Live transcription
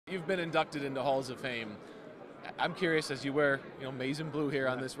been inducted into Halls of Fame. I'm curious, as you wear, maize and blue here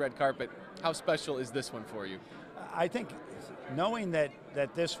on this red carpet, how special is this one for you? I think knowing that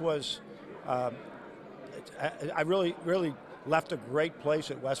this was, I really left a great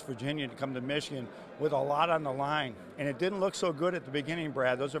place at West Virginia to come to Michigan with a lot on the line, and it didn't look so good at the beginning,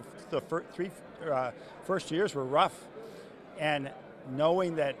 Brad. Those are the first years were rough, and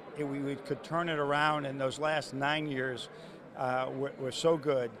knowing that we could turn it around in those last 9 years were so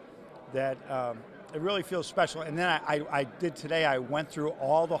good that it really feels special. And then I did today, I went through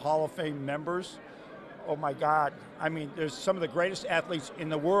all the Hall of Fame members. Oh my God, I mean, there's some of the greatest athletes in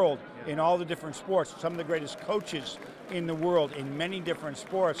the world in all the different sports, some of the greatest coaches in the world in many different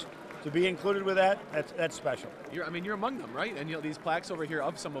sports. To be included with that's special. You're among them, right? And these plaques over here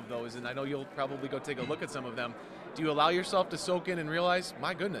of some of those, and I know you'll probably go take a look at some of them. Do you allow yourself to soak in and realize,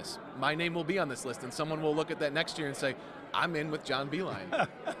 my goodness, my name will be on this list, and someone will look at that next year and say, I'm in with John Beilein?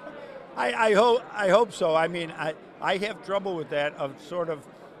 I hope so. I mean, I have trouble with that, of sort of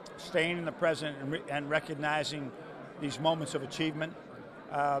staying in the present and recognizing these moments of achievement,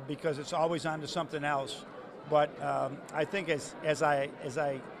 because it's always on to something else. But I think as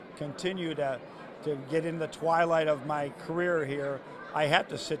I continue to get in the twilight of my career here, I have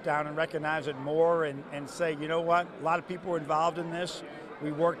to sit down and recognize it more and say, you know what, a lot of people were involved in this.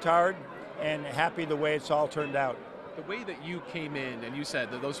 We worked hard, and happy the way it's all turned out. The way that you came in, and you said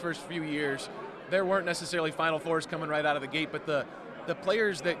that those first few years, there weren't necessarily Final Fours coming right out of the gate, but the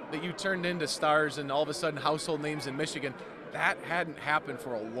players that you turned into stars and all of a sudden household names in Michigan, that hadn't happened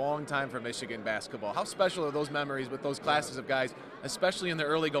for a long time for Michigan basketball. How special are those memories with those classes of guys, especially in the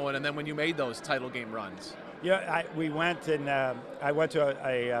early going, and then when you made those title game runs? Yeah, we went, and I went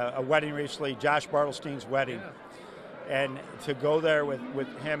to a wedding recently, Josh Bartelstein's wedding, and to go there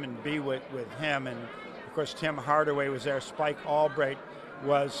with him and be with him, and of course Tim Hardaway was there, Spike Albright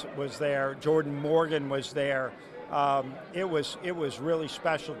was there, Jordan Morgan was there. It was really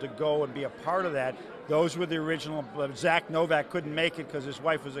special to go and be a part of that. Those were the original. Zach Novak couldn't make it because his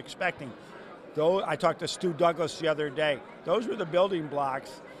wife was expecting. Though I talked to Stu Douglas the other day. Those were the building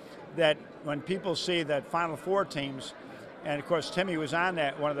blocks that when people see that Final Four teams, and of course Timmy was on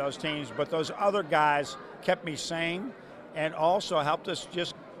one of those teams, but those other guys kept me sane and also helped us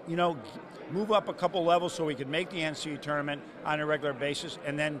just move up a couple levels so we could make the NCAA tournament on a regular basis,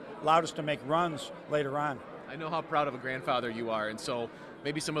 and then allowed us to make runs later on. I know how proud of a grandfather you are, and so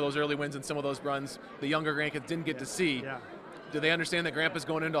maybe some of those early wins and some of those runs the younger grandkids didn't get to see. Yeah. Do they understand that Grandpa's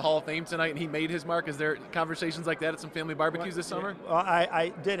going into Hall of Fame tonight and he made his mark? Is there conversations like that at some family barbecues this summer? Well,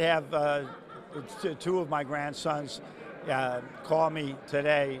 I did have two of my grandsons call me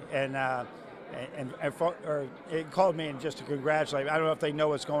today, and it called me and just to congratulate me. I don't know if they know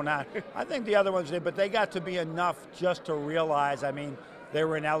what's going on. I think the other ones did, but they got to be enough just to realize, I mean, they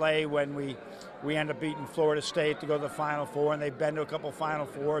were in LA when we ended up beating Florida State to go to the Final Four, and they've been to a couple Final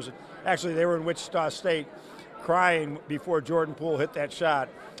Fours. And actually, they were in Wichita State crying before Jordan Poole hit that shot.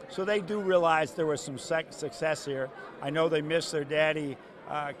 So they do realize there was some success here. I know they miss their daddy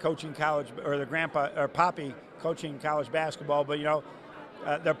coaching college, or their grandpa or Poppy coaching college basketball, but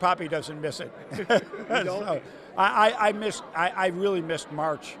their Poppy doesn't miss it. So I really missed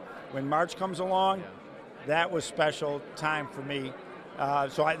March. When March comes along, that was special time for me.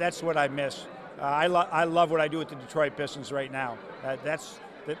 So that's what I miss. I love what I do with the Detroit Pistons right now. That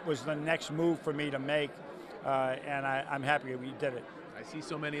was the next move for me to make, and I'm happy we did it. I see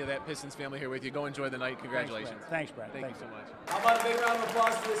so many of that Pistons family here with you. Go enjoy the night. Congratulations. Thanks, Brad. Thank you so much. How about a big round of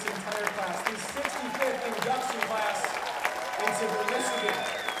applause for this entire class, the 65th induction class into the Michigan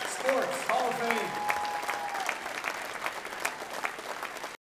Sports Hall of Fame.